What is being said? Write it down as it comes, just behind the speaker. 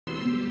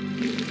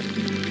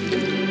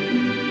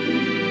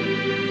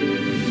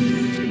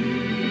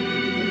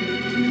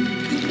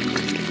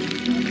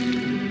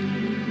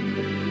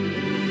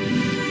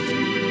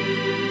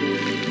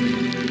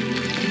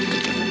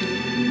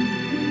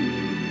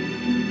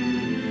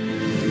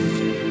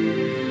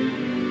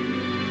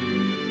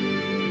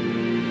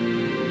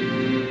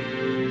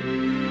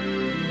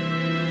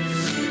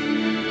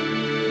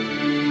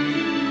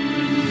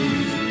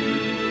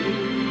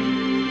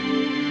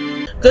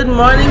Good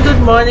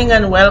morning,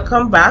 and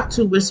welcome back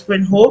to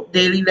Whispering Hope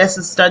Daily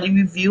Lesson Study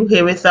Review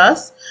here with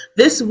us.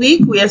 This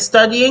week we are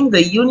studying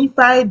the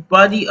unified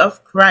body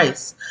of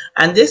Christ,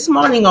 and this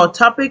morning our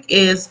topic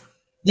is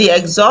the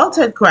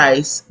exalted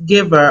Christ,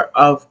 giver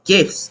of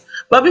gifts.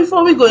 But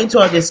before we go into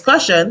our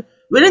discussion,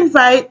 we'll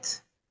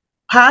invite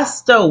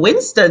Pastor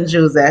Winston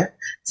Joseph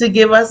to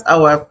give us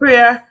our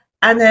prayer,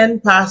 and then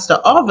Pastor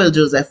Orville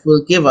Joseph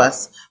will give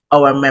us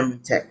our memory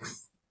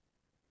text.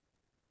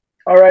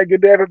 All right,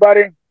 good day,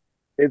 everybody.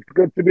 It's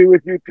good to be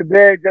with you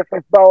today. Just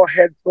let's bow our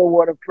heads for a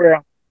word of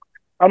prayer.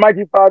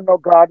 Almighty Father, oh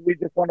God, we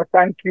just want to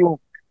thank you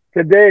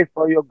today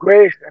for your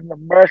grace and your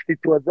mercy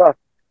towards us.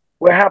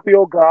 We're happy,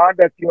 oh God,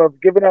 that you have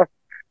given us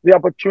the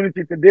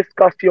opportunity to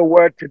discuss your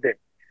word today.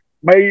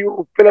 May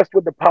you fill us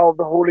with the power of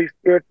the Holy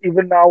Spirit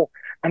even now,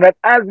 and that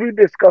as we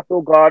discuss,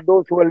 oh God,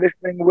 those who are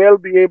listening will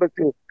be able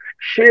to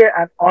share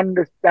and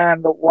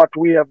understand what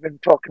we have been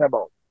talking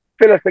about.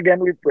 Fill us again,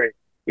 we pray.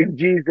 In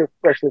Jesus'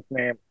 precious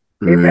name.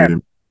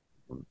 Amen.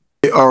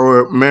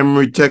 Our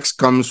memory text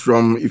comes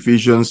from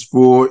Ephesians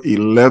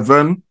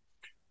 4:11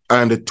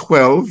 and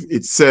 12.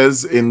 It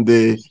says in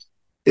the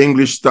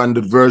English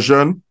Standard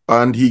Version,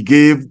 and he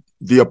gave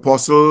the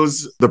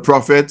apostles, the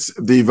prophets,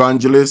 the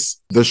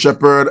evangelists, the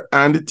shepherd,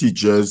 and the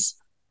teachers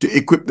to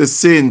equip the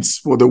saints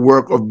for the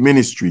work of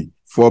ministry,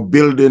 for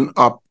building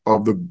up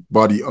of the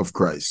body of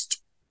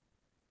Christ.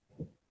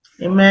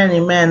 Amen,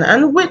 amen.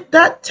 And with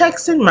that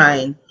text in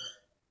mind,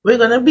 we're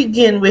going to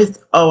begin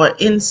with our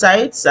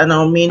insights and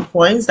our main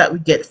points that we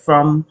get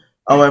from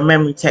our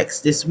memory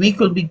text. This week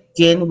we'll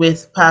begin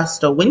with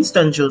Pastor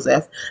Winston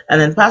Joseph,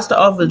 and then Pastor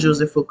Orville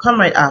Joseph will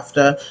come right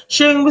after,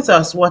 sharing with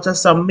us what are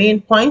some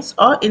main points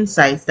or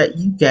insights that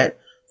you get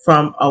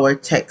from our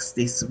text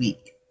this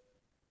week.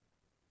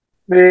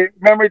 The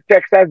memory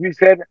text, as we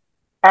said,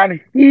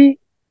 and he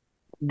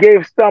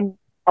gave some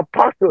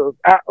apostles.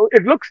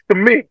 It looks to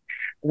me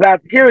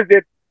that here is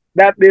it,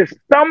 that there's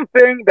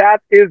something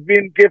that is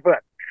being given.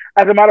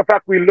 As a matter of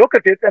fact, we look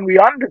at it and we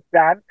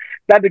understand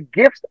that the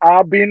gifts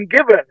are being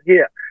given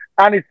here.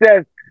 And it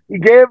says, he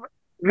gave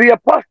the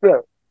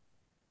apostle,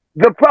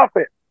 the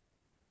prophet,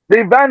 the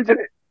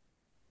evangelist,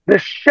 the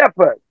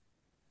shepherd,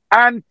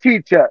 and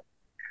teacher.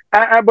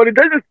 But it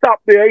doesn't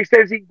stop there. He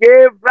says he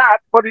gave that,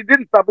 but it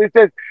didn't stop. He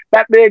says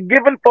that they're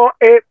given for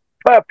a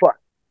purpose.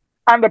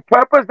 And the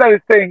purpose that he's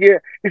saying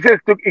here, he says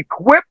to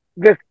equip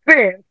the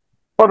saints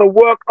for the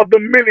work of the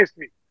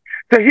ministry.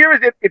 So here is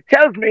it. It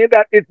tells me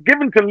that it's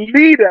given to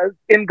leaders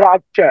in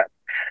God's church.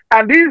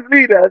 And these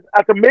leaders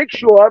are to make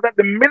sure that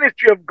the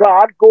ministry of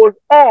God goes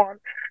on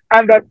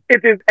and that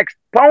it is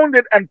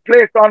expounded and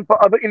placed on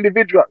for other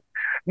individuals.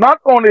 Not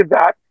only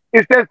that,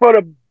 it says for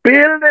the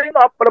building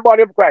up for the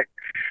body of Christ.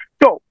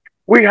 So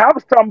we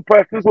have some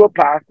persons who are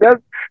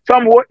pastors,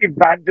 some who are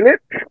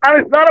evangelists,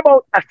 and it's not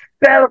about a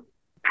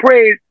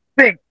self-praise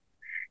thing.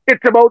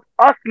 It's about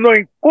us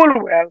knowing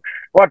full well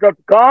what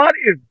God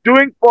is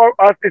doing for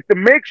us is to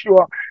make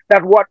sure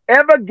that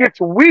whatever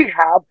gifts we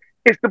have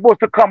is supposed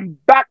to come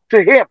back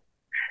to him.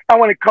 And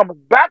when it comes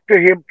back to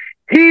him,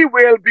 he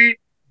will be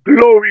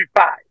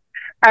glorified.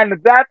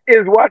 And that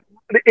is what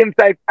the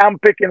insight I'm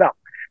picking up.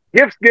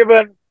 Gifts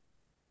given,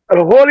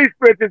 the Holy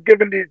Spirit is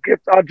giving these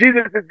gifts, or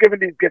Jesus is giving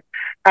these gifts.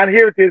 And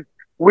here it is,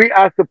 we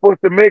are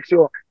supposed to make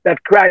sure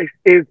that Christ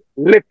is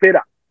lifted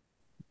up.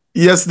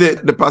 Yes,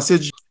 the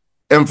passage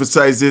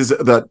emphasizes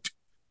that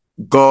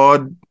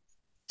God,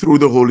 through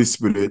the Holy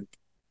Spirit,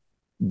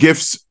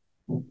 gives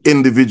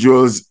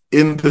individuals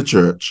in the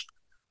church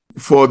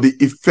for the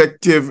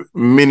effective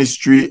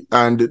ministry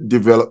and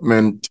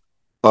development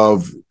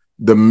of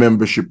the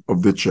membership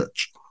of the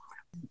church.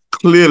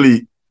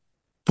 Clearly,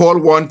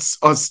 Paul wants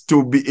us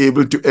to be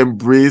able to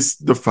embrace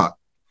the fact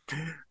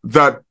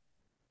that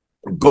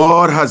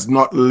God has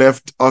not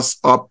left us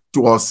up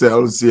to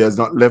ourselves. He has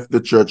not left the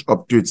church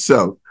up to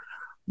itself,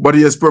 but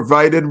he has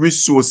provided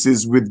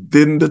resources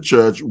within the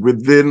church,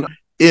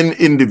 in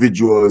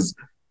individuals,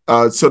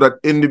 so that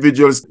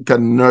individuals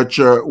can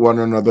nurture one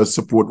another,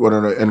 support one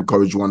another,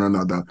 encourage one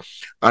another,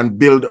 and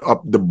build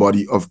up the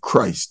body of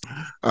Christ.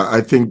 I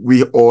think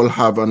we all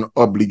have an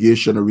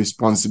obligation, a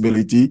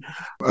responsibility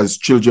as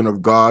children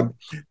of God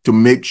to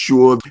make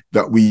sure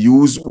that we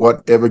use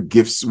whatever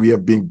gifts we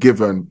have been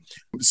given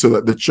so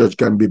that the church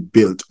can be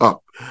built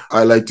up.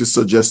 I like to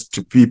suggest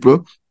to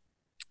people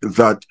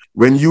that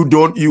when you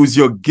don't use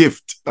your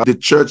gift, the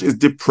church is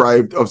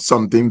deprived of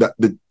something that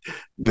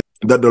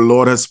the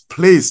Lord has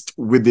placed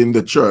within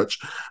the church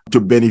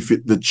to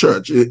benefit the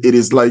church. It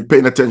is like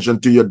paying attention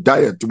to your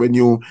diet. When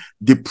you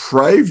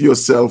deprive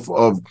yourself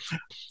of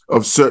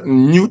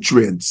certain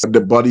nutrients,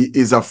 the body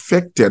is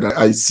affected.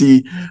 I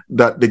see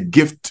that the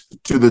gift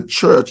to the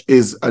church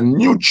is a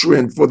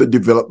nutrient for the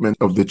development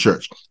of the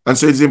church. And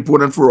so it's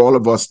important for all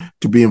of us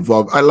to be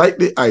involved. I like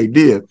the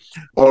idea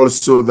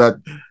also that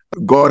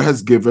God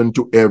has given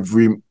to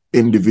every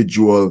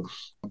individual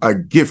a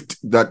gift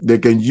that they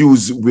can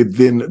use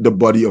within the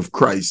body of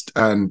Christ.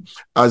 And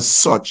as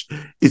such,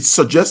 it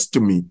suggests to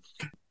me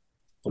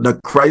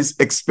that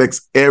Christ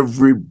expects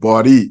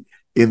everybody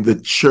in the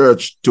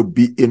church to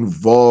be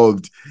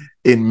involved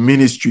in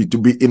ministry, to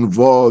be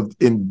involved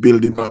in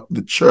building up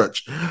the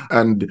church.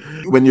 And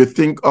when you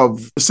think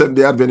of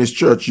Seventh-day Adventist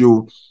Church,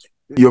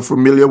 you're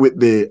familiar with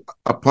the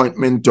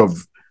appointment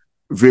of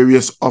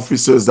various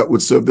officers that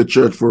would serve the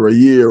church for a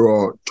year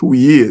or 2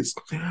 years.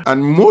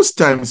 And most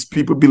times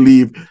people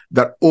believe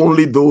that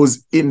only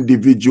those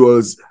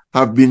individuals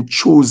have been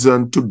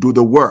chosen to do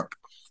the work.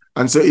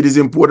 And so it is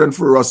important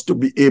for us to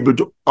be able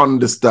to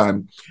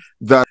understand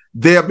that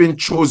they have been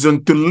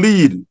chosen to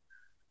lead,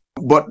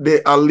 but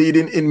they are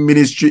leading in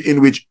ministry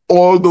in which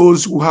all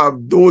those who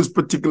have those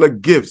particular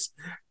gifts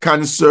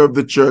can serve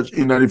the church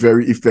in a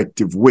very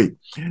effective way.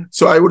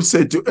 So I would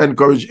say to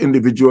encourage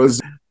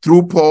individuals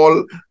through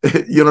Paul,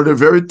 the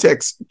very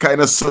text kind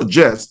of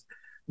suggests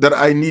that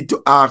I need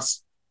to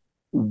ask,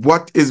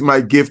 what is my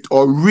gift,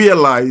 or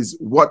realize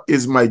what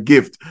is my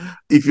gift.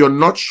 If you're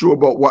not sure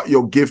about what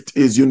your gift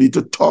is, you need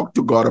to talk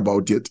to God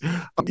about it.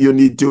 You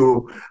need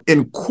to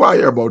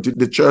inquire about it.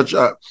 The church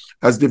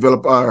has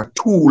developed a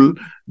tool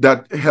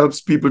that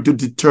helps people to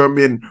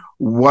determine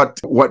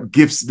what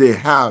gifts they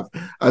have.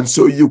 And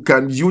so you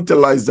can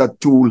utilize that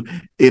tool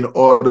in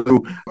order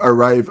to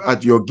arrive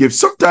at your gift.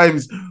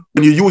 Sometimes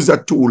when you use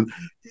that tool,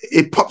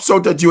 it pops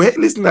out at you, hey,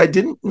 listen, I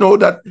didn't know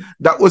that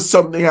was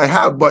something I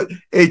have, but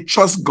hey,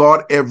 trust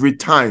God every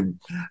time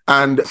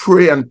and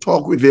pray and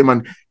talk with him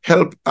and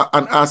help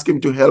and ask him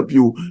to help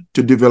you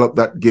to develop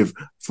that gift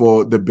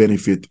for the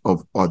benefit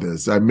of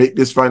others. I make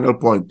this final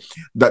point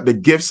that the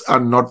gifts are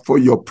not for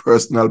your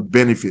personal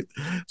benefit.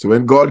 So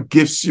when God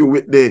gifts you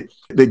with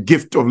the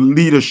gift of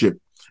leadership,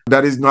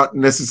 that is not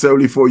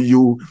necessarily for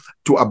you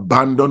to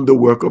abandon the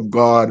work of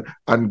God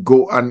and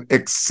go and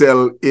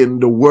excel in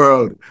the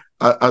world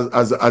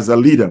as a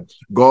leader.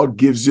 God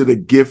gives you the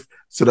gift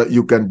so that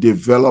you can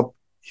develop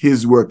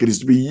his work. It is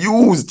to be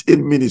used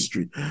in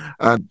ministry.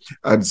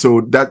 And so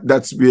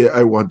that's where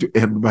I want to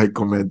end my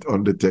comment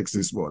on the text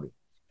this morning.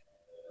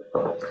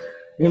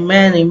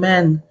 Amen,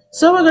 amen.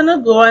 So we're going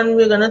to go and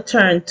we're going to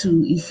turn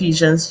to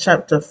Ephesians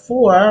chapter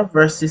 4,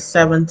 verses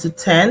 7 to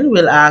 10.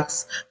 We'll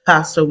ask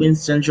Pastor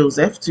Winston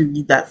Joseph to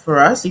read that for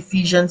us.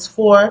 Ephesians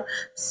 4,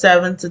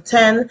 7 to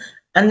 10.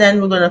 And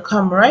then we're going to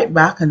come right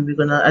back and we're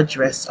going to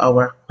address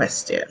our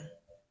question.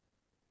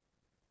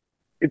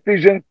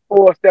 Ephesians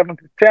 4, 7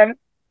 to 10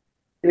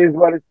 is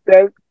what it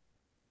says.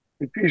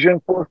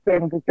 Ephesians 4,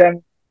 7 to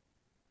 10.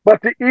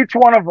 But to each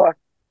one of us,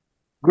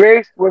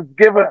 grace was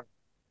given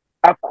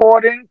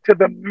according to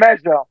the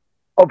measure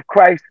of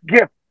Christ's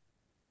gift.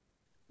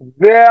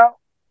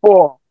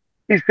 Therefore,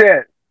 he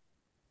says,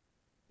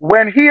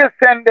 when he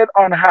ascended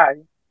on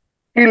high,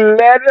 he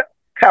led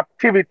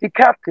captivity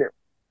captive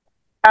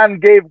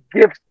and gave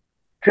gifts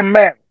to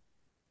men.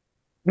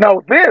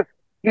 Now this,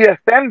 he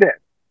ascended.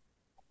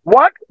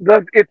 What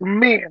does it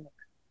mean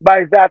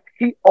by that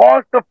he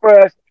also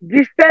first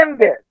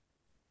descended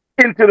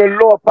into the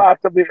lower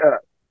parts of the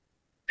earth?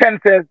 10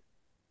 says,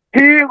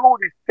 he who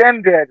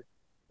descended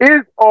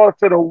is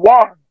also the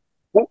one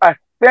who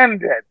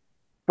ascended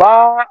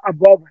far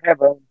above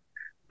heaven,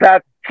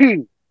 that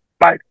he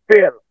might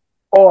fill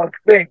all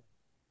things.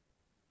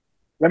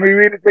 Let me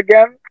read it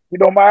again, if you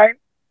don't mind.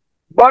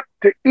 But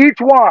to each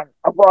one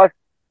of us,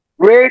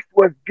 grace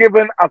was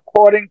given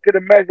according to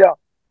the measure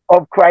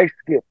of Christ's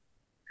gift.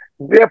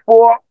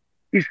 Therefore,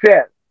 he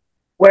said,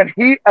 when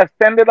he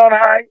ascended on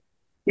high,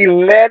 he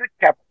led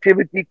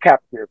captivity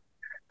captive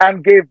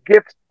and gave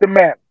gifts to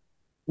men.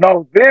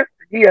 Now this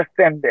he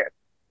ascended.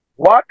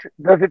 What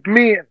does it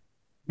mean?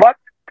 But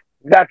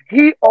that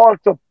he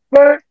also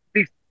first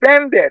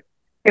descended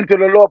into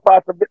the lower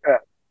parts of the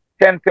earth.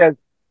 10 says,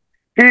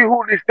 he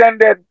who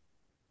descended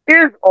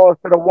is also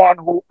the one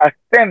who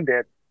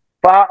ascended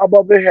far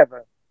above the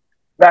heavens,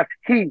 that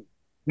he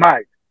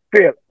might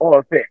fill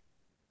all things.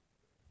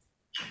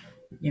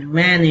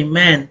 Amen,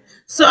 amen.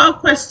 So our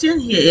question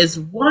here is,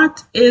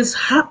 what is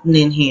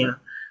happening here?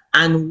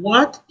 And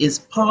what is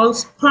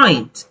Paul's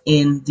point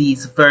in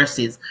these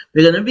verses?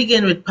 We're going to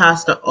begin with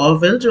Pastor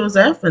Orville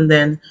Joseph, and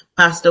then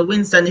Pastor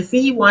Winston, if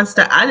he wants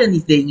to add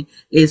anything,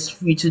 is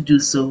free to do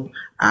so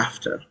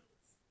after.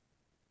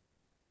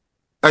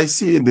 I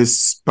see in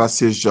this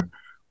passage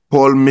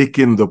Paul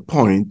making the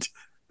point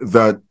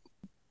that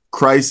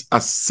Christ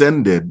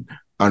ascended,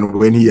 and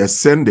when he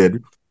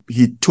ascended,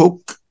 he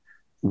took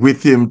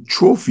with him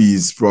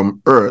trophies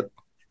from earth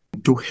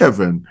to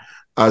heaven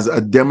as a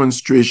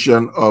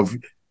demonstration of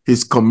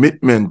his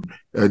commitment,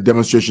 a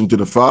demonstration to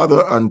the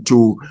Father and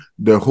to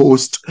the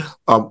host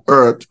of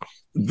earth,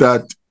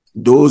 that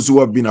those who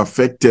have been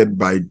affected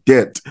by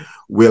death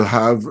will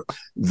have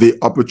the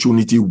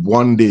opportunity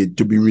one day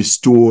to be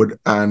restored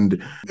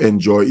and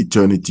enjoy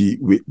eternity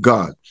with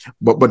God.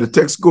 But the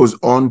text goes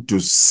on to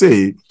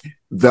say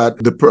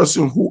that the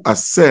person who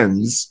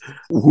ascends,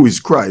 who is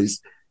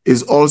Christ,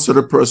 is also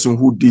the person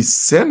who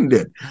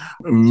descended,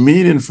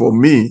 meaning for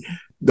me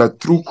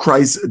that through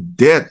Christ's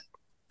death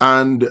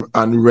and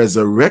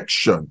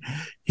resurrection,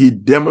 he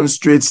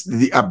demonstrates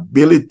the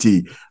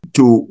ability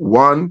to,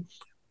 one,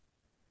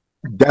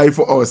 die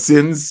for our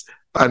sins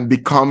and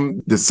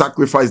become the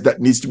sacrifice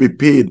that needs to be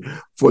paid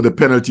for the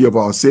penalty of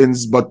our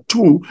sins. But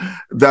two,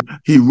 that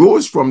he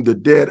rose from the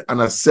dead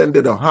and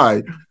ascended on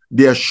high,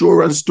 the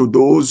assurance to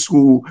those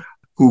who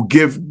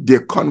give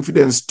their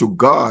confidence to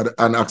God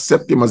and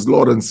accept him as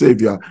Lord and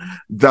Savior,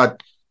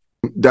 that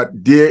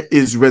there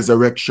is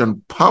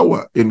resurrection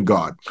power in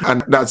God.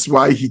 And that's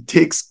why he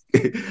takes,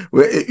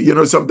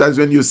 sometimes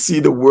when you see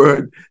the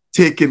word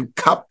taking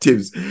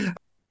captives,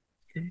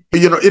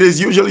 it is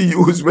usually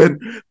used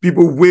when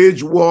people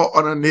wage war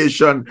on a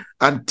nation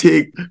and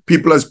take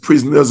people as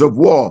prisoners of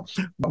war.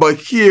 But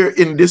here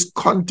in this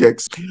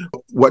context,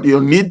 what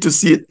you need to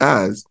see it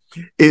as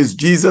is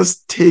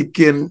Jesus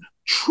taking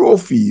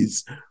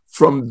trophies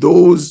from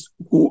those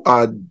who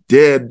are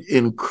dead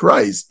in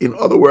Christ. In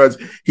other words,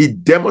 he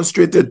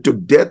demonstrated to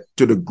death,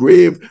 to the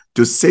grave,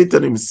 to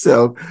Satan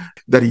himself,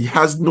 that he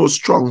has no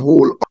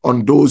stronghold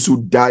on those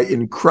who die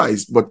in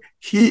Christ, but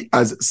he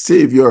as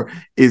Savior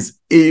is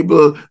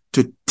able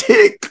to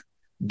take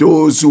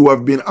those who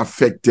have been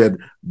affected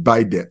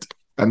by death.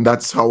 And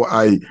that's how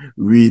I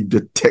read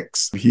the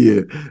text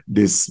here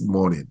this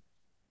morning.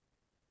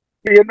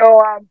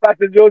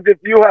 Pastor Joseph,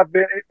 you have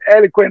been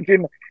eloquent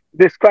in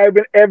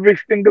describing every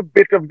single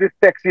bit of this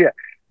text here.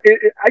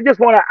 I just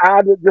want to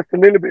add just a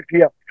little bit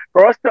here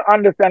for us to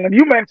understand, and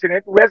you mentioned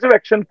it,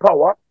 resurrection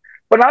power,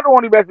 but not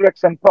only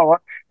resurrection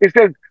power, it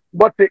says,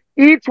 but to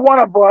each one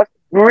of us,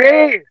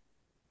 grace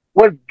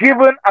was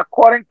given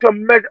according to a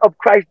measure of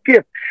Christ's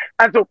gift.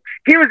 And so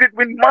here is it,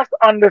 we must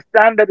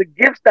understand that the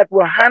gifts that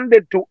were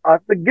handed to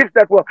us, the gifts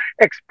that were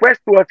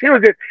expressed to us, here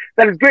is it,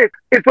 that is great.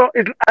 It's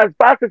as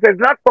Pastor says,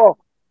 not for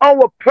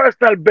our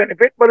personal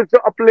benefit, but it's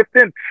to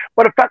uplifting.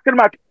 But the fact of the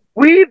matter,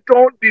 we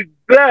don't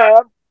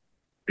deserve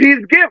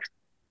these gifts.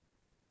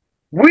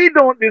 We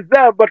don't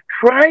deserve, but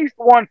Christ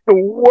wants to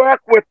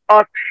work with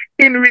us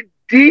in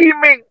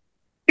redeeming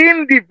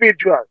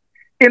individuals,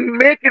 in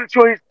making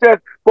sure his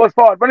church goes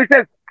forward. When he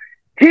says,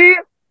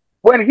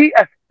 when he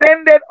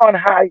ascended on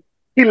high,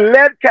 he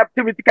led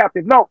captivity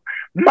captive. Now,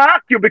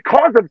 mark you,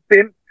 because of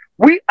sin,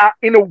 we are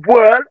in a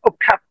world of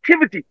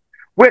captivity.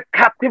 We're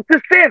captive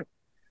to sin.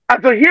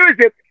 And so here is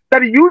it,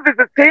 that he uses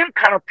the same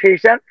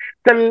connotation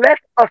to let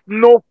us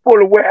know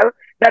full well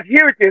that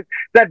here it is,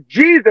 that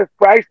Jesus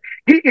Christ,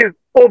 he is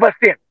over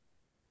sin.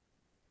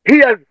 He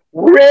has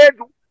read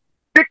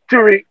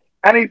victory,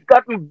 and he's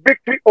gotten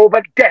victory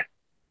over death.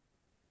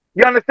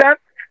 You understand?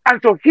 And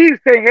so he's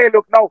saying, hey,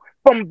 look, now,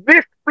 from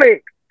this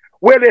place,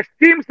 where there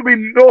seems to be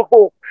no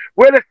hope,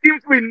 where there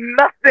seems to be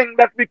nothing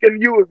that we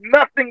can use,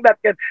 nothing that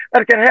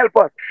can help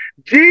us,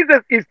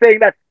 Jesus is saying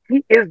that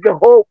he is the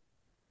hope.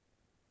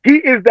 He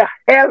is the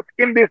help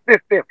in this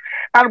system.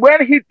 And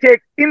when he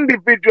takes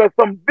individuals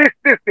from this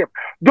system,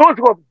 those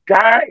who have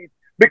died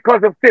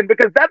because of sin,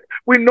 because that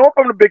we know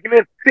from the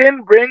beginning,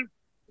 sin brings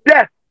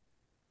death.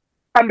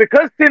 And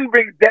because sin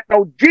brings death,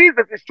 now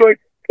Jesus is showing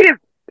his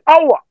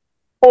power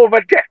over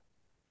death.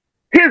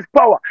 His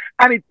power.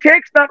 And he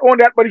takes not only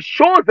that, but he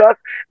shows us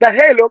that,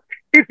 hey, look,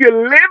 if you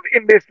live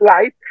in this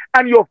life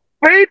and you're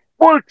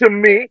faithful to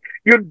me,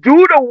 you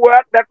do the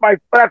work that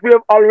we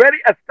have already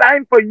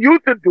assigned for you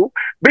to do,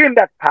 being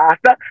that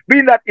pastor,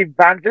 being that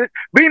evangelist,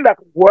 being that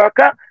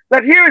worker,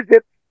 that here is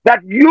it,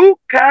 that you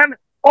can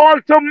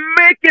also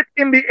make it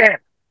in the end.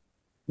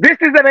 This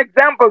is an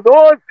example.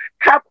 Those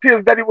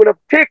captives that he would have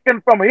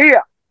taken from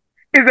here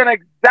is an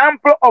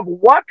example of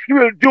what he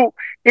will do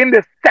in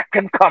the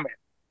second coming.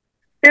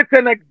 It's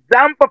an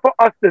example for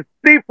us to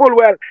see full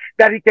well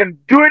that he can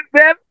do it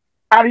then,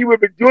 and he will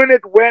be doing it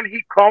when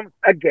he comes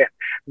again.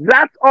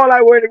 That's all I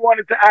really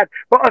wanted to add,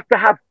 for us to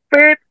have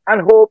faith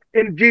and hope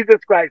in Jesus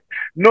Christ,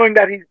 knowing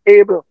that he's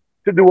able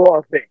to do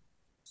all things.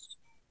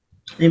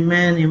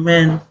 Amen,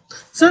 amen.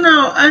 So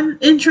now an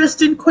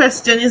interesting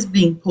question is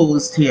being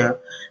posed here.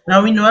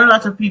 Now we know a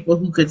lot of people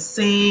who could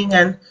sing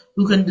and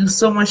who can do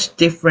so much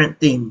different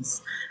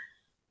things.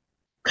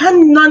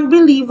 Can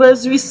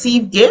non-believers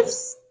receive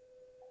gifts?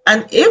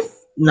 And if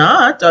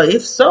not, or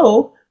if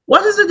so,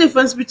 what is the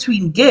difference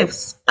between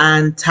gifts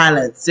and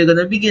talents? You're going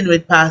to begin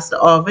with Pastor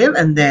Orville,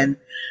 and then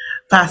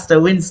Pastor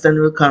Winston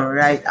will come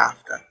right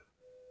after.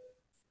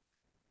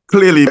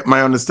 Clearly,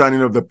 my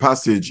understanding of the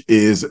passage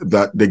is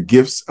that the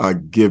gifts are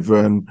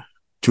given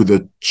to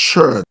the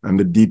church, and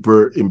the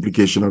deeper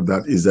implication of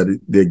that is that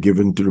they're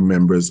given to the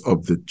members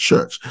of the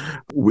church,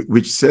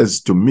 which says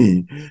to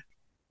me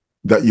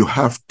that you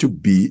have to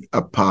be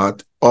a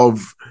part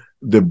of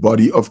the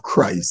body of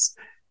Christ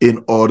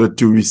in order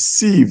to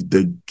receive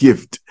the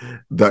gift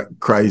that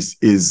Christ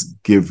is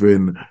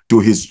given to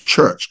his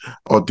church,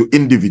 or to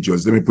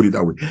individuals. Let me put it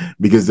that way,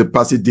 because the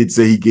passage did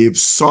say he gave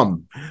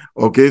some.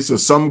 Okay, so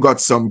some got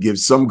some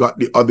gifts, some got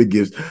the other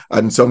gifts,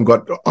 and some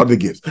got the other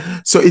gifts.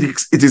 So it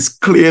is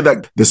clear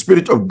that the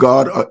Spirit of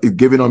God is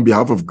given on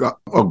behalf of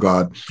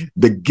God,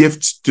 the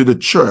gifts to the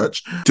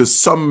church, to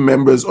some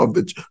members of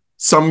the church.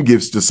 Some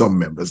gifts to some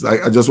members.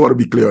 I just want to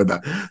be clear on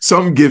that.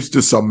 Some gifts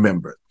to some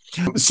members.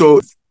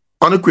 So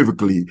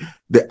unequivocally,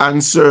 the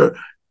answer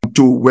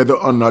to whether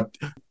or not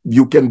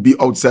you can be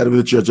outside of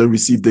the church and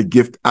receive the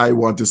gift I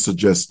want to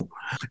suggest,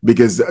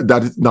 because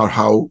that is not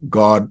how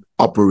God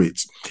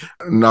operates.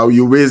 Now,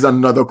 you raised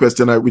another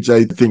question, which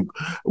I think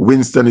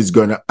Winston is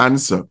going to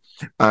answer.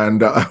 And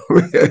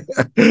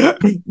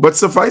but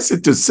suffice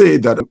it to say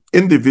that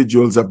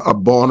individuals are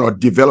born or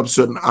develop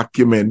certain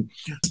acumen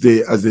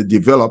as they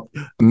develop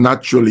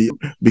naturally,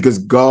 because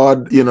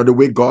God, the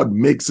way God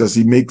makes us,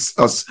 he makes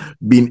us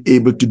being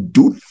able to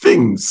do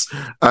things.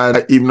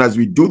 And even as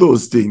we do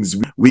those things,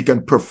 we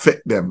can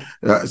perfect them.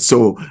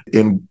 So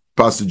in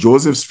Pastor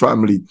Joseph's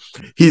family,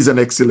 he's an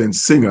excellent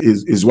singer.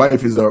 His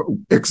wife is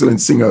an excellent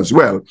singer as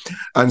well.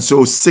 And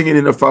so singing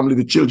in the family,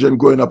 the children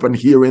growing up and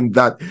hearing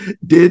that,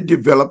 they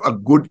develop a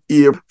good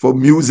ear for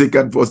music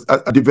and for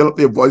develop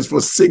their voice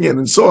for singing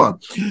and so on.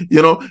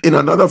 In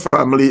another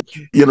family,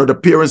 the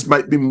parents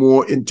might be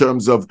more in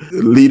terms of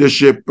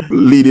leadership,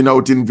 leading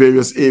out in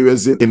various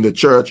areas in the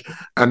church,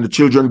 and the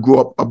children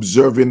grow up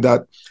observing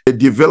that. They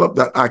develop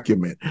that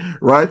acumen,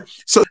 right?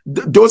 So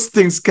those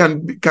things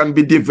can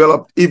be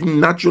developed even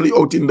naturally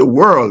out in the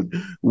world,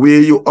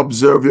 where you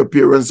observe your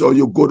parents, or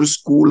you go to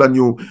school and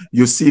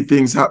you see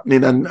things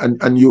happening,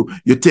 and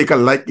you take a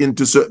liking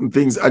to certain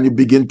things, and you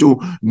begin to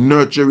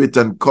nurture it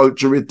and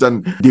culture it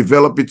and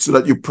develop it so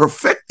that you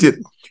perfect it.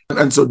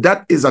 And so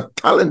that is a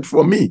talent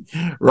for me,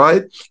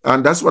 right?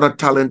 And that's what a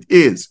talent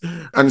is.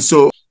 And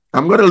so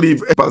I'm going to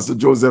leave Pastor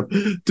Joseph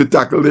to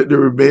tackle the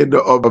remainder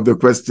of the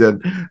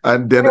question.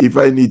 And then if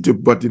I need to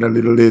butt in a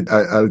little late,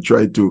 I'll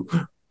try to.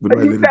 With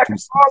my You tackle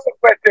all the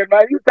questions,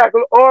 man. You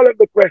tackle all of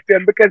the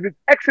questions, because it's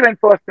excellent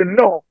for us to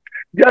know,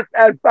 just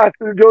as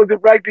Pastor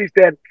Joseph rightly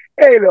said,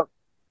 hey, look,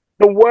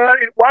 the world,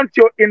 once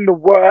you're in the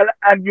world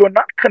and you're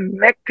not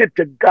connected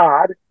to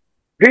God,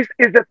 this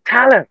is a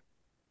talent.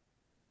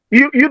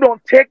 You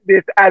don't take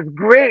this as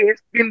grace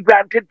being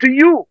granted to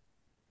you.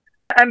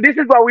 And this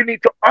is why we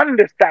need to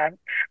understand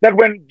that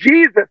when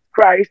Jesus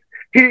Christ,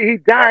 he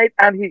died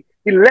and he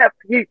left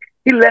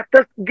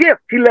us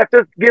gifts. He left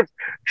us gifts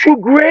through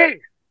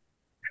grace.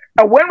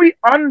 And when we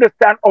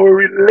understand our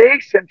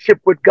relationship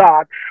with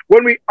God,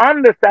 when we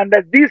understand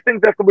that these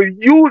things are to be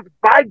used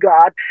by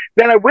God,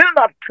 then I will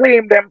not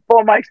claim them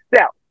for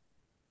myself.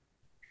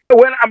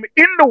 When I'm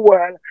in the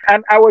world,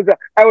 and I was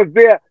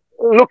there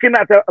looking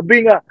at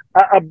being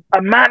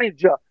a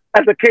manager,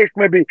 as the case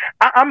may be,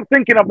 I'm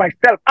thinking of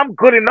myself. I'm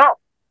good enough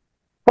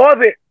for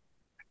this.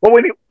 But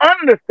when you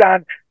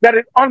understand that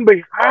it's on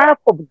behalf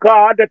of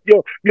God that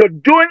you're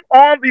doing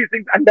all these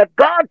things, and that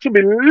God should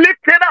be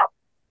lifted up,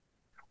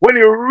 when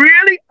you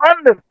really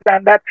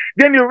understand that,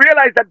 then you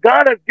realize that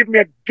God has given me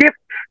a gift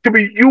to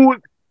be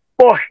used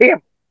for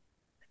Him.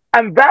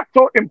 And that's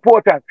so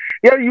important.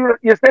 Yeah,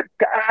 you said,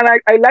 and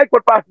I like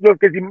what Pastor Joe,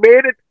 because he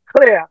made it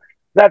clear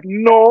that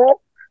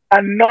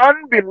a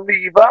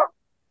non-believer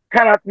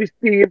cannot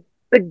receive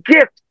the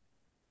gift.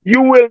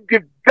 You will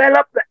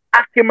develop the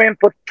acumen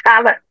for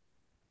talent.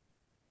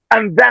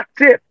 And that's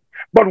it.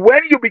 But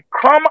when you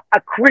become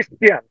a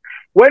Christian,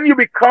 when you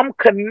become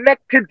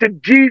connected to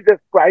Jesus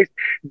Christ,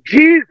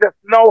 Jesus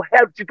now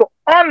helps you to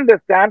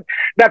understand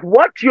that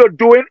what you're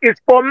doing is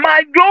for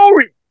my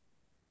glory.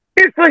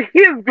 It's for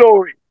His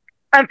glory.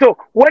 And so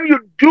when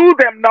you do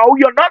them now,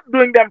 you're not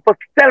doing them for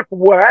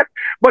self-worth,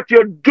 but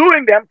you're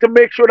doing them to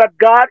make sure that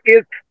God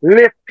is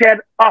lifted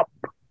up.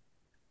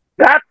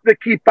 That's the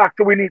key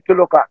factor we need to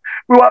look at.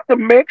 We have to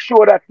make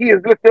sure that He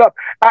is lifted up.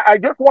 I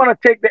just want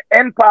to take the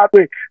end part,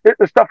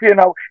 the stuff here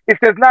now. It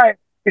says 9,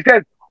 it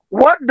says,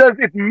 what does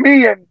it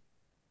mean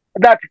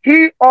that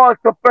He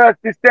also first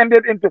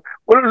descended into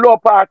lower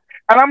parts?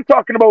 And I'm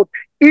talking about,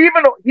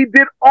 even though He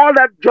did all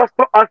that just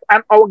for us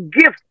and our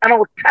gifts and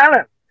our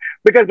talents,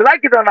 because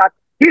like it or not,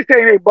 He's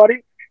saying, hey,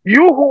 buddy,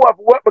 you who have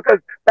worked, because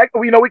like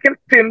we can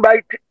sin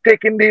by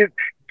taking these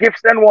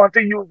gifts and want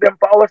to use them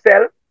for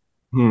ourselves.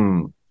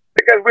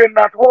 Because we're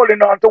not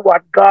holding on to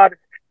what God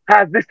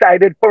has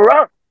decided for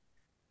us.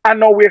 And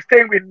now we're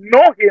saying we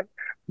know Him,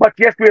 but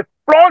yes, we've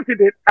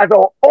flaunted it as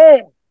our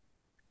own.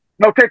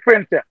 Now take for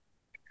instance,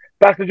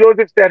 Pastor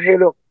Joseph said, hey,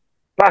 look,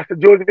 Pastor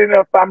Joseph is in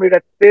a family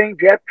that sings.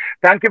 Yes,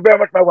 thank you very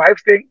much. My wife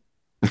sings.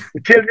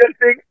 The children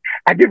sing.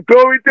 I give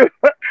glory to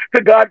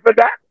God for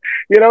that.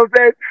 You know what I'm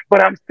saying?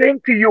 But I'm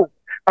saying to you,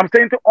 I'm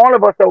saying to all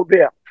of us out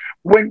there,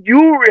 when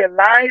you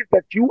realize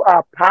that you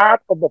are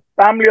part of the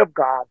family of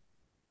God,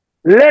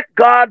 let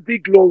God be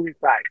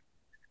glorified.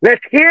 Let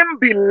Him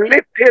be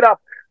lifted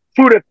up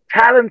through the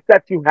talents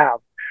that you have,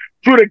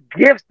 through the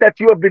gifts that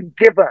you have been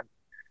given.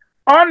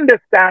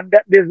 Understand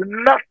that there's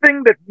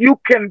nothing that you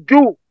can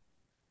do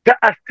to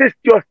assist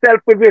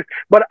yourself with this,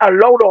 but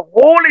allow the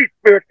Holy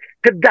Spirit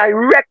to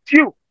direct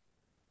you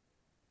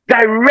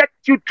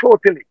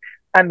totally.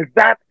 And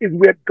that is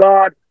where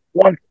God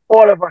wants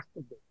all of us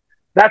to be.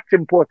 That's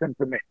important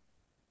to me.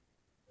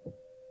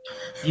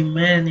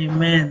 Amen,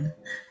 amen.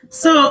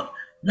 So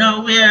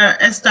now we are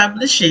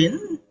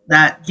establishing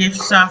that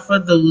gifts are for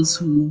those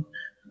who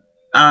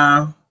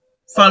are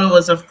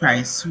followers of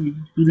Christ, who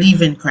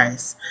believe in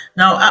Christ.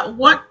 Now, at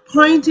what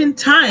point in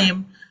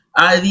time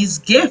are these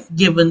gifts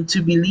given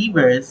to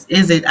believers?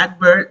 Is it at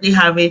birth they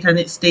have it and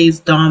it stays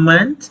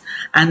dormant,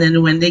 and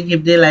then when they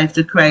give their life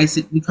to Christ,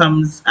 it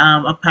becomes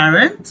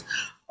apparent,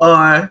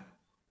 or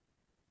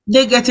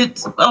they get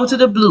it out of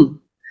the blue?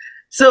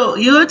 So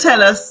you will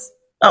tell us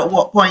at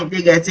what point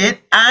they get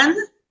it, and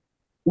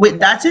with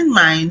that in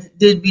mind,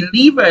 did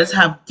believers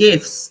have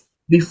gifts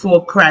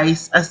before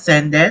Christ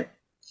ascended?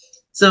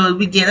 So we'll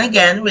begin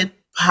again with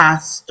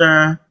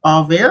Pastor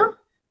Orville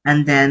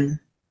and then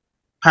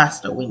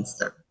Pastor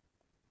Winston.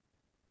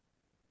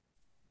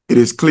 It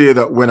is clear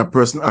that when a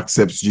person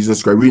accepts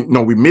Jesus Christ,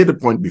 we made the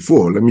point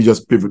before. Let me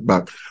just pivot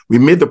back. We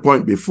made the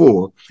point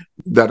before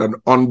that an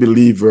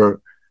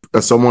unbeliever,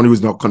 someone who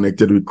is not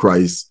connected with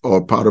Christ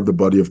or part of the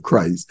body of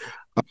Christ,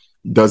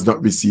 does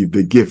not receive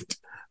the gift.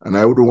 And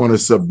I would want to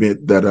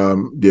submit that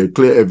there are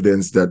clear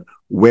evidence that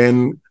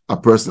when a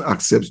person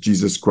accepts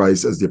Jesus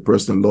Christ as their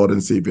personal Lord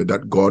and Savior,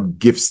 that God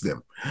gifts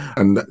them,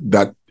 and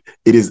that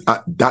it is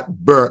at that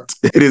birth,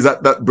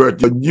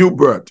 your new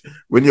birth,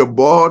 when you're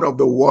born of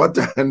the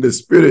water and the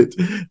Spirit,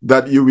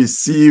 that you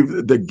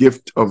receive the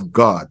gift of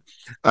God.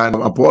 And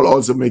Paul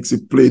also makes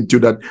it plain too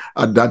that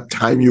at that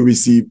time you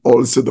receive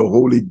also the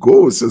Holy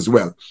Ghost as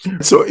well.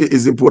 So it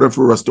is important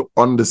for us to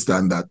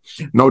understand that.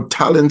 Now,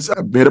 talents,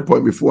 I made a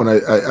point before,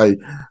 and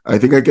I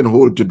think I can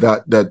hold to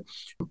that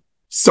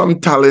some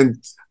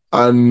talents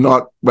are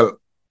not, well,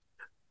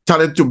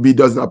 talent to me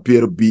doesn't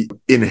appear to be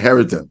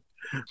inherited.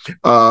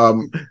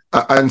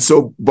 And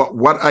so, but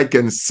what I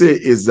can say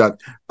is that,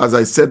 as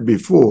I said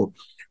before,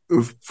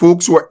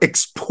 folks were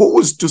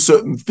exposed to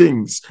certain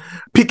things,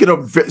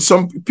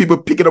 some people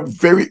pick it up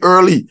very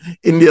early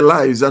in their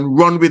lives and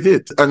run with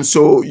it. And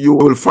so you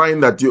will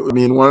find that,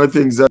 one of the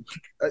things that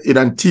in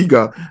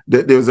Antigua,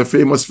 there was a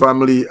famous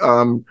family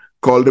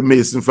called the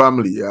Mason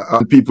family.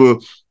 And people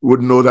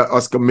would know that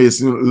Oscar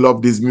Mason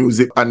loved his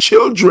music, and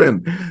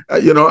children,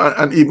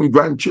 and even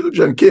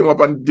grandchildren came up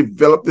and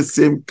developed the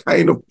same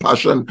kind of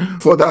passion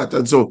for that.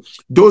 And so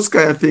those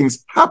kind of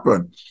things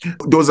happen.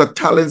 Those are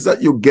talents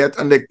that you get,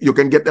 and you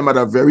can get them at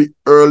a very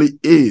early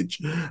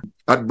age.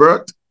 At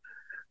birth,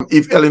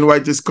 if Ellen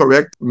White is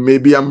correct,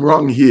 maybe I'm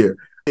wrong here,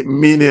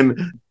 meaning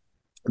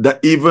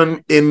that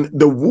even in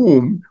the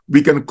womb,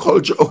 we can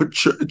culture our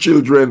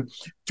children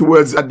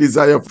towards a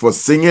desire for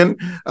singing,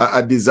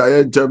 a desire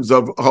in terms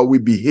of how we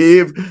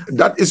behave.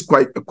 That is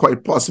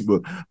quite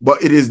possible,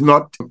 but it is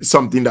not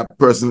something that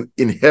person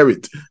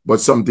inherit,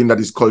 but something that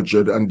is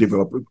cultured and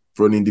developed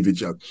for an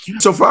individual.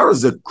 So far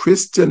as the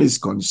Christian is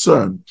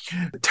concerned,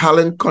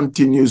 talent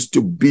continues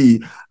to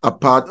be a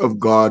part of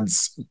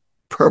God's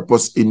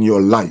purpose in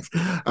your life.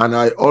 And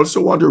I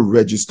also want to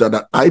register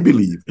that I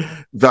believe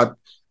that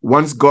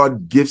once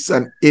God gives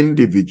an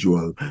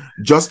individual,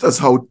 just as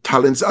how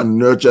talents are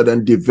nurtured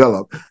and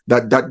developed,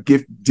 that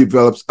gift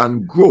develops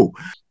and grow.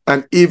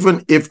 And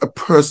even if a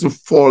person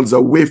falls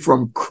away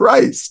from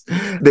Christ,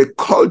 the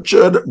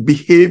cultured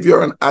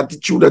behavior and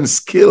attitude and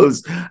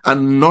skills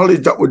and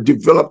knowledge that were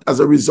developed as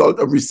a result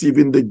of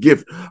receiving the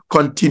gift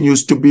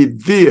continues to be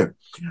there.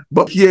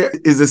 But here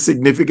is a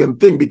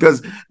significant thing,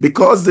 because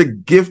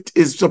the gift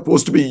is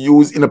supposed to be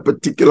used in a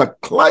particular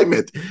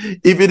climate.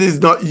 If it is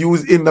not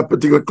used in a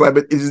particular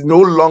climate, it is no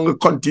longer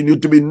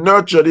continued to be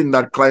nurtured in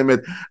that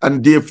climate,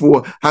 and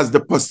therefore has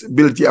the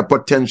possibility, a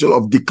potential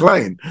of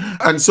decline.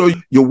 And so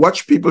you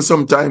watch people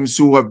sometimes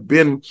who have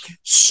been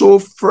so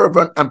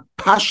fervent and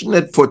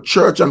passionate for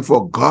church and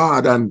for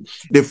God, and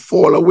they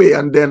fall away,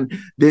 and then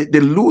they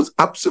lose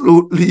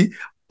absolutely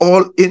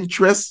all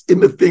interest in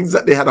the things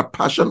that they had a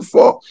passion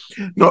for.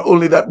 Not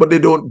only that, but they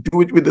don't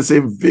do it with the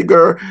same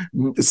vigor,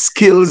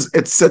 skills,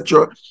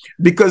 etc.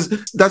 Because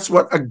that's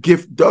what a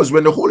gift does.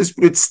 When the Holy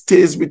Spirit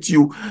stays with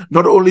you,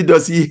 not only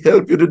does he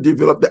help you to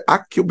develop the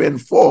acumen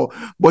for,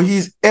 but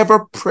he's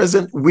ever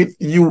present with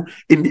you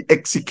in the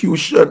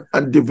execution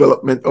and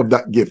development of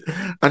that gift.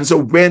 And so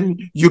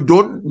when you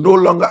don't no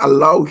longer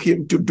allow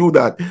him to do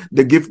that,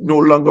 the gift no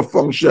longer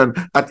function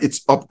at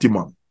its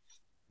optimum.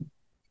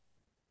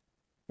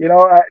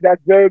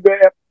 That's very good,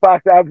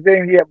 Pastor. I'm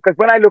saying here, because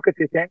when I look at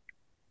it,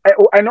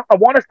 I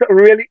want us to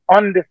really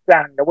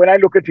understand that when I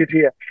look at it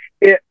here,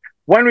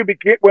 when we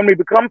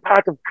become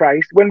part of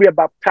Christ, when we are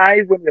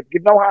baptized, when we have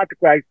given our heart to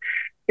Christ,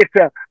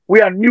 we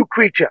are new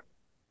creatures.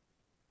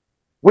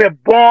 We are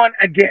born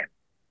again.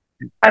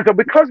 And so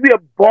because we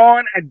are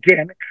born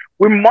again,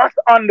 we must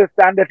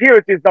understand that here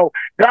it is now,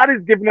 God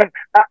is giving us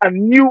a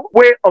new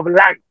way of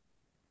life.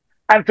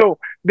 And so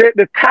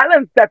the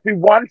talents that we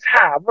once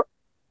have,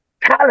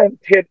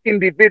 talented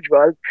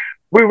individuals,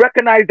 we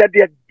recognize that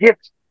they are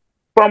gifts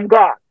from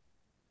God.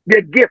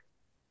 They're gifts.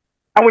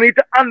 And we need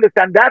to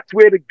understand that's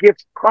where the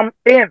gifts come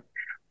in.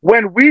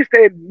 When we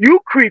say new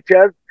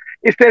creatures,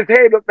 it says,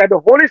 hey, look, that the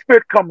Holy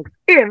Spirit comes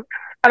in.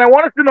 And I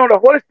want us to know the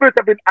Holy Spirit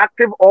has been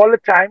active all the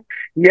time,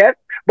 yes,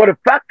 but the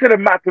fact of the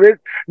matter is,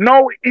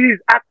 now it is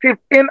active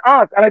in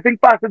us. And I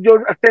think Pastor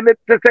Jones said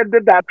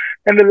that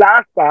in the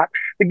last part.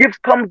 The gifts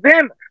comes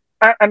in,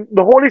 and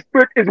the Holy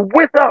Spirit is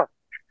with us.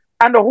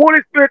 And the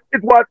Holy Spirit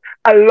is what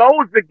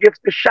allows the gifts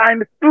to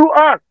shine through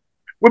us.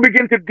 We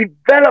begin to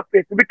develop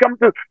it. We become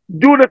to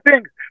do the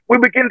things. We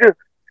begin to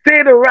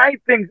say the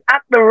right things,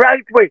 act the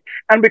right way.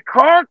 And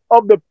because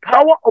of the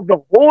power of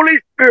the Holy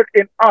Spirit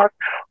in us,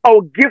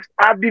 our gifts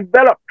are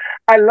developed.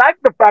 I like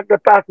the fact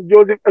that Pastor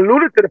Joseph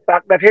alluded to the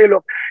fact that, hey,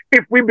 look,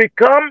 if we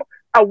become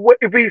away,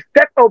 if we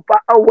step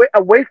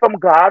away from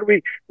God,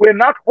 we're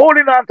not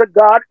holding on to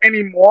God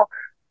anymore,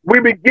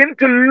 we begin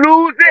to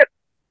lose it.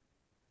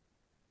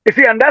 You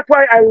see, and that's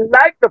why I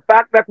like the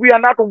fact that we are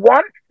not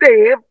once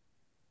saved,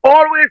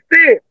 always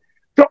saved.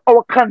 So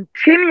our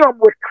continuum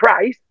with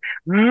Christ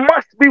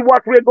must be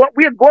what we're going.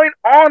 We are going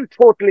on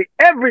totally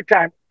every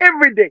time,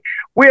 every day.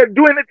 We are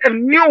doing it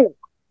anew.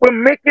 We're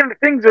making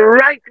things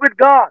right with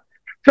God,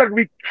 so that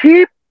we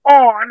keep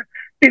on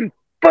in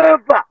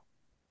fervor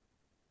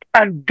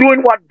and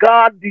doing what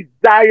God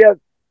desires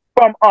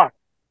from us.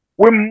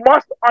 We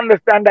must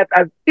understand that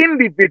as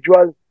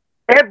individuals,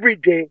 every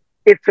day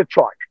it's a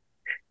choice.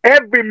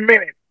 Every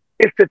minute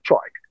it's a choice.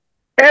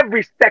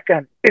 Every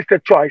second it's a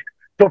choice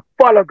to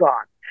follow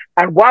God.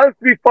 And whilst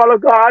we follow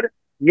God,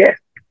 yes,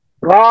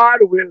 God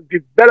will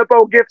develop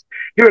our gifts.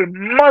 He will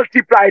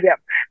multiply them.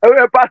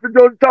 Pastor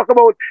Jones talk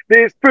about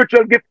the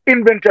spiritual gift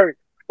inventory.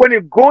 When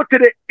you go to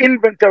the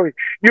inventory,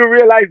 you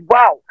realize,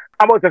 wow,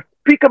 I was a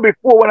speaker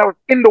before when I was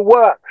in the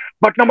world,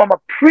 but now I'm a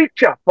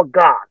preacher for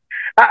God.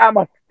 I'm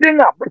a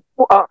singer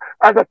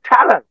as a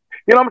talent.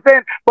 You know what I'm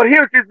saying? But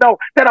here it is now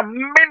that I'm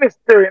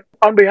ministering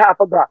on behalf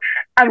of God.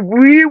 And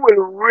we will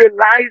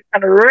realize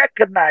and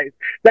recognize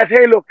that,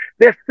 hey, look,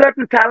 there's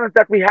certain talents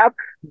that we have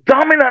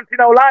dominant in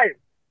our lives.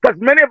 Because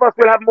many of us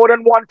will have more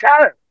than one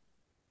talent,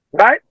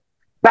 right?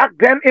 Back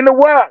then in the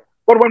world.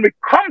 But when we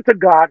come to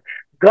God,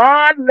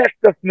 God lets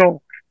us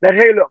know that,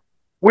 hey, look,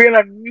 we're in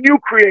a new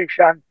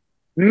creation,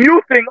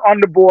 new thing on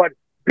the board.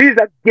 These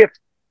are gifts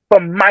for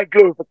my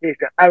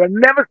glorification. I will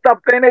never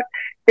stop saying it.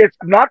 It's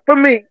not for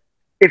me.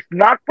 It's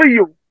not for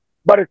you,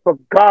 but it's for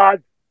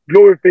God's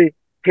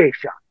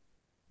glorification.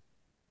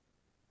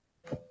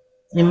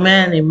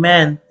 Amen,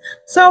 amen.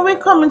 So we're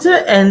coming to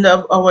the end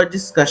of our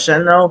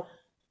discussion. Now,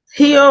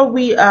 here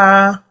we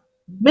are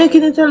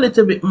making it a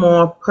little bit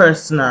more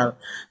personal.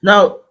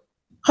 Now,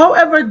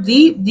 however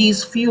deep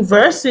these few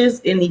verses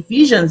in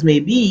Ephesians may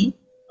be,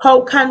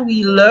 how can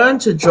we learn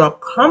to draw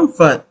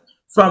comfort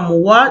from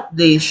what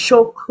they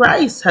show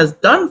Christ has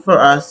done for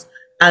us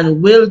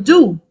and will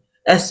do,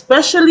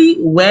 especially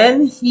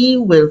when he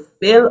will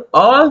fill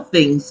all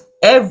things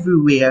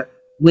everywhere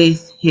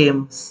with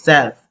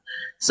himself?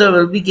 So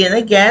we'll begin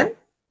again,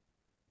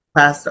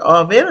 Pastor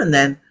Orville and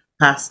then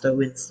Pastor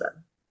Winston.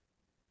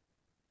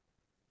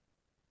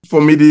 For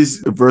me,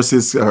 these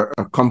verses are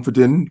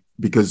comforting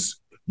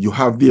because you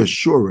have the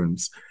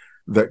assurance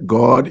that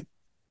God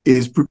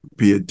is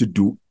prepared to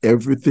do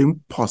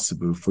everything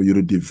possible for you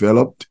to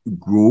develop,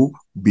 grow,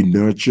 be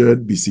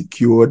nurtured, be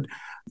secured,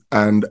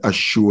 and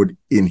assured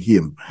in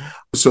him,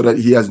 so that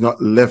he has not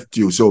left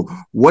you. So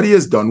what he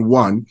has done,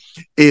 one,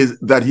 is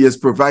that he has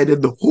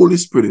provided the Holy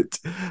Spirit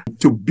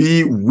to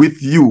be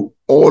with you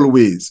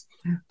always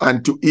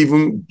and to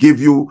even give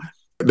you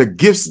the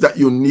gifts that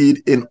you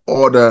need in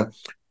order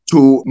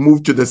to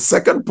move to the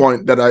second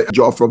point that I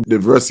draw from the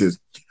verses,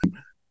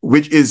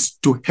 which is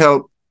to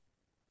help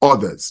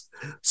others.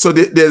 So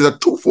there's a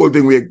twofold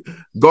thing where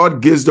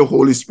God gives the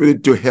Holy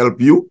Spirit to help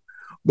you,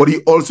 but he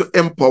also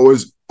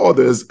empowers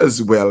others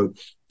as well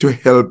to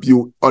help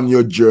you on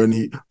your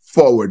journey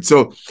forward.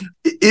 So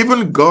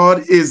even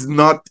God is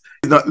not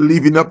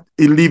leaving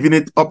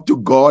it up to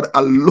God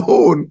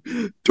alone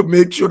to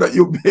make sure that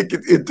you make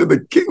it into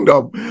the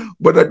kingdom,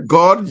 but that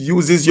God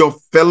uses your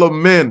fellow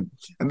men.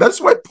 And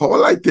that's why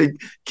Paul, I think,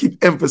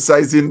 keep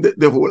emphasizing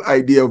the whole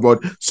idea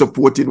about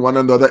supporting one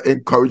another,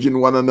 encouraging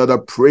one another,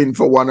 praying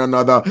for one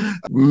another,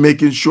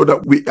 making sure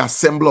that we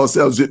assemble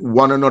ourselves with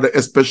one another,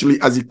 especially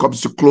as it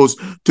comes to close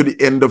to the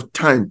end of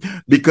time.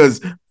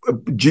 Because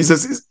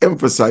Jesus is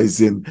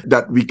emphasizing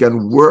that we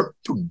can work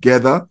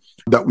together,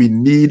 that we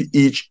need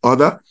each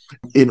other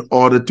in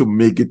order to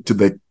make it to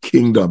the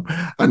kingdom.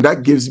 And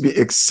that gives me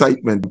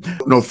excitement.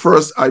 Now,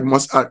 first, I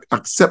must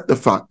accept the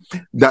fact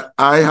that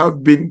I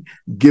have been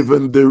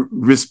given the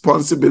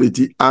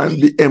responsibility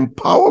and the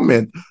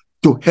empowerment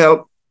to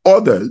help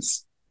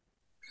others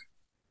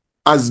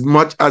as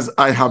much as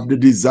I have the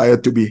desire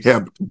to be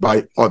helped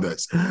by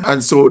others.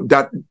 And so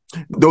that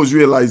those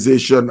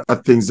realizations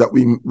are things that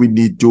we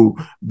need to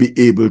be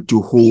able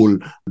to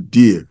hold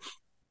dear.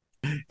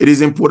 It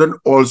is important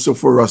also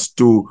for us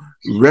to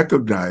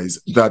recognize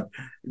that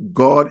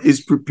God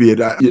is prepared.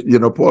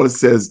 Paul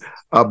says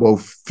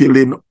about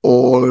filling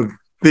all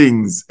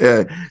things,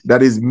 that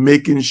is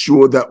making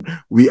sure that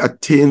we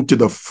attain to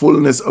the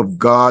fullness of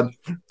God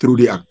through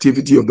the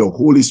activity of the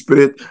Holy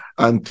Spirit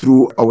and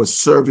through our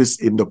service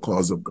in the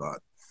cause of God.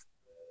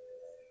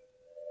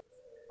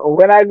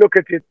 When I look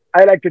at it,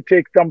 I like to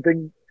take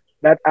something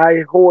that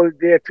I hold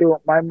dear to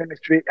my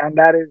ministry, and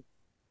that is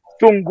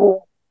Sungu,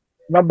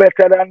 no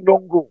better than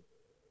Lungu.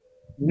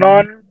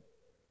 None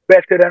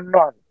better than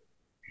none.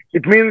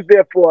 It means,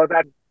 therefore,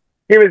 that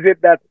here is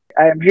it that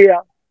I am here.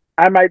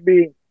 I might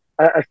be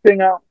a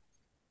singer,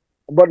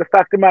 but the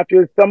fact of the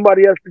matter is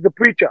somebody else is a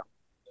preacher.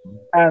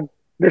 And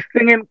The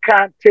singing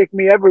can't take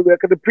me everywhere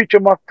because the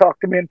preacher must talk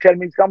to me and tell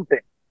me something.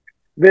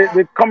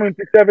 The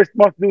community service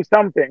must do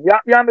something.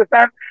 You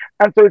understand?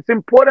 And so it's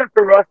important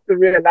for us to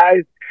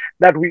realize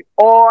that we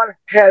all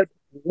help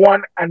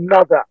one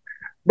another.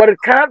 But it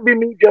can't be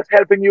me just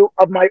helping you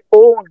of my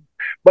own,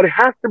 but it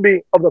has to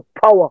be of the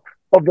power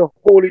of the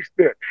Holy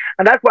Spirit.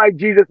 And that's why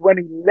Jesus, when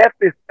he left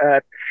this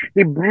earth,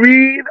 he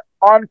breathed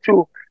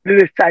onto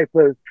the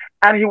disciples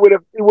and he would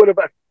have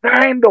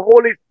assigned the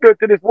Holy Spirit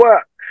to this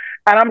work.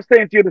 And I'm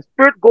saying to you, the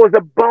Spirit goes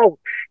about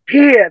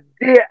here,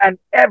 there, and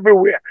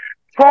everywhere,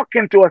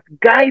 talking to us,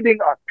 guiding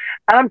us.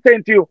 And I'm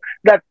saying to you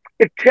that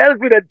it tells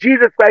me that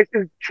Jesus Christ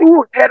is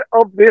true head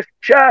of this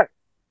church.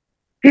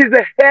 He's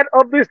the head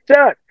of this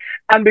church.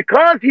 And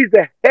because he's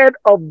the head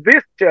of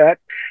this church,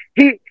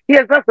 he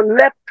has not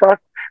left us,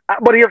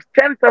 but he has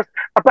sent us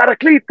a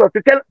paracletos.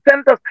 He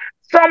sent us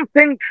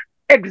something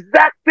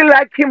exactly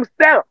like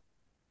himself.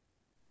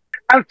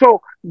 And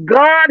so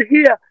God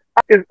here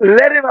is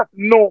letting us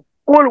know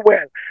full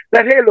well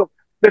that, hey, look,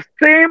 the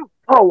same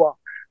power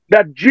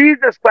that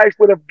Jesus Christ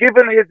would have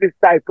given his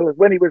disciples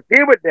when he was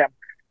here with them,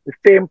 the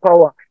same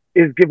power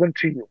is given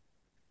to you.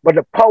 But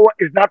the power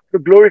is not to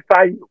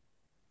glorify you,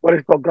 but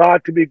it's for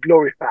God to be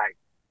glorified.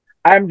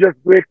 I'm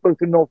just grateful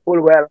to know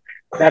full well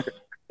that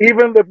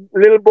even the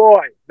little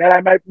boy that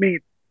I might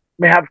meet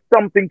may have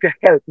something to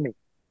help me.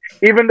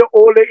 Even the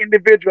older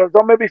individuals,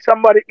 or maybe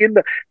somebody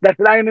that's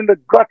lying in the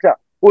gutter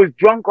who is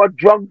drunk or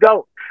drugged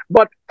out,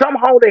 but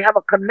somehow they have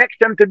a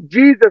connection to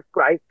Jesus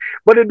Christ,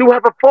 but they do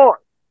have a fault.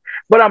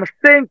 But I'm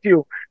saying to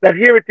you that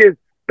here it is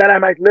that I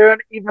might learn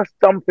even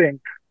something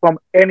from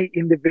any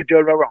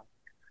individual around.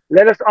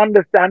 Let us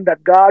understand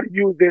that God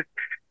uses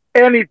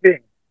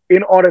anything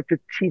in order to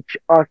teach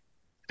us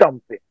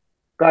something.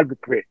 God be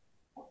praised.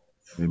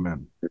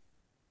 Amen.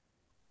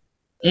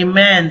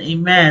 Amen.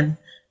 Amen.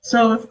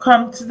 So we've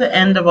come to the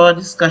end of our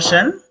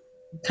discussion.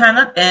 We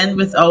cannot end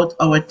without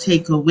our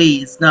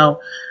takeaways. Now,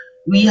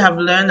 we have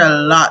learned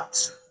a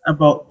lot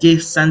about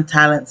gifts and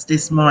talents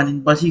this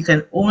morning, but you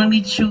can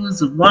only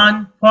choose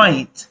one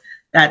point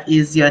that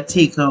is your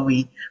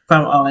takeaway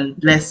from our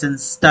lesson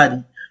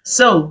study.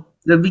 So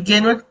we'll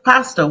begin with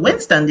Pastor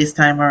Winston this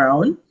time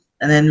around,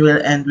 and then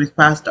we'll end with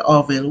Pastor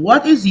Orville.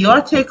 What is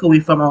your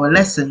takeaway from our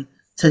lesson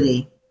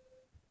today?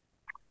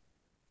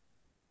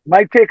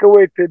 My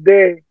takeaway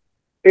today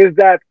is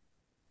that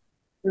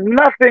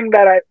nothing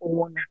that I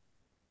own,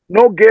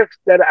 no gifts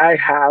that I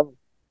have,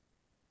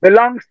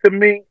 belongs to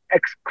me,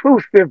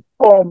 exclusive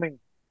for me.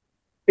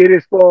 It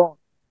is for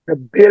the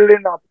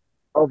building up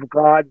of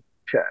God's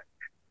church.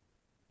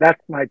 That's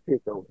my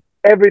takeaway.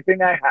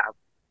 Everything I have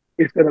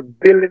is for the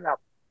building up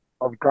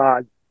of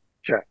God's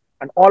church.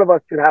 And all of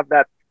us should have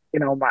that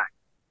in our mind.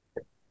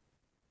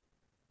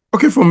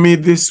 Okay, for me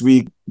this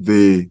week,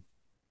 the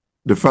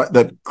fact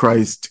that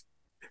Christ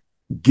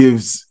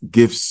gives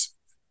gifts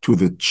to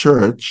the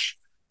church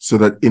so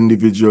that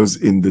individuals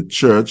in the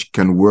church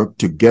can work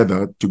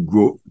together to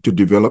grow, to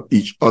develop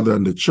each other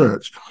in the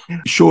church,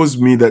 shows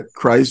me that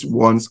Christ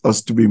wants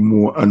us to be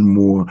more and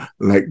more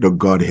like the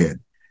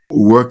Godhead,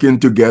 working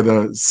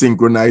together,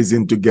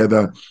 synchronizing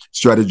together,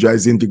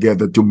 strategizing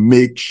together to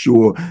make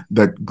sure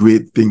that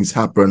great things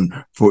happen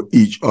for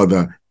each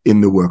other in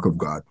the work of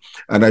God.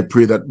 And I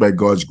pray that by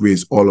God's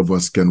grace, all of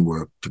us can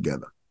work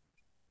together.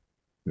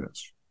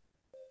 Yes.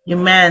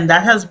 Amen.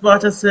 That has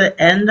brought us to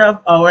the end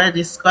of our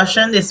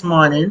discussion this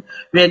morning.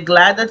 We're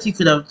glad that you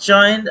could have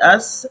joined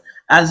us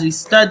as we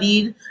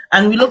studied,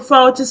 and we look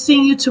forward to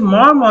seeing you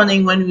tomorrow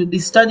morning when we'll be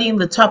studying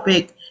the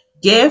topic,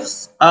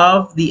 Gifts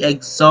of the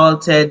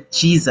Exalted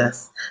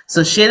Jesus.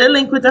 So share the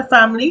link with a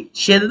family,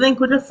 share the link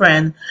with a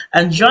friend,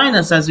 and join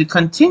us as we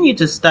continue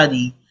to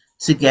study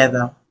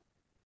together.